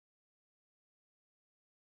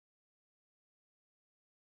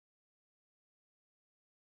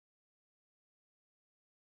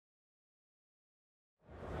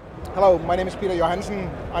Hello, my name is Peter Johansen.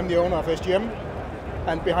 I'm the owner of SGM,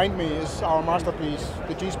 and behind me is our masterpiece,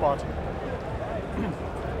 the G-Spot.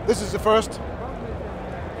 This is the first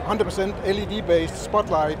 100% LED-based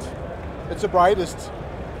spotlight. It's the brightest,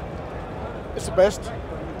 it's the best,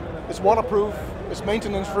 it's waterproof, it's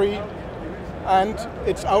maintenance-free, and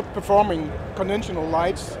it's outperforming conventional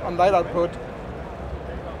lights on light output.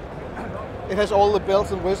 It has all the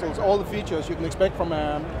bells and whistles, all the features you can expect from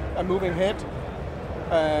a moving head.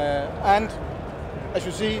 And as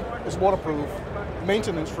you see, it's waterproof,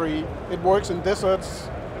 maintenance-free. It works in deserts,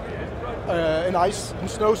 in ice, in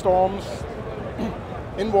snowstorms,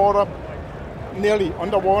 in water, nearly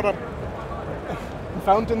underwater, in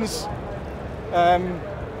fountains, in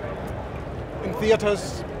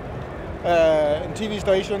theaters, in TV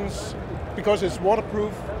stations. Because it's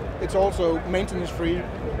waterproof, it's also maintenance-free.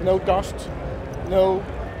 No dust, no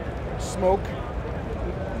smoke,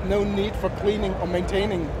 no need for cleaning or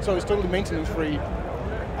maintaining, so it's totally maintenance-free.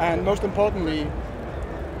 And most importantly,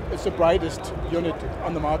 it's the brightest unit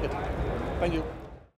on the market. Thank you.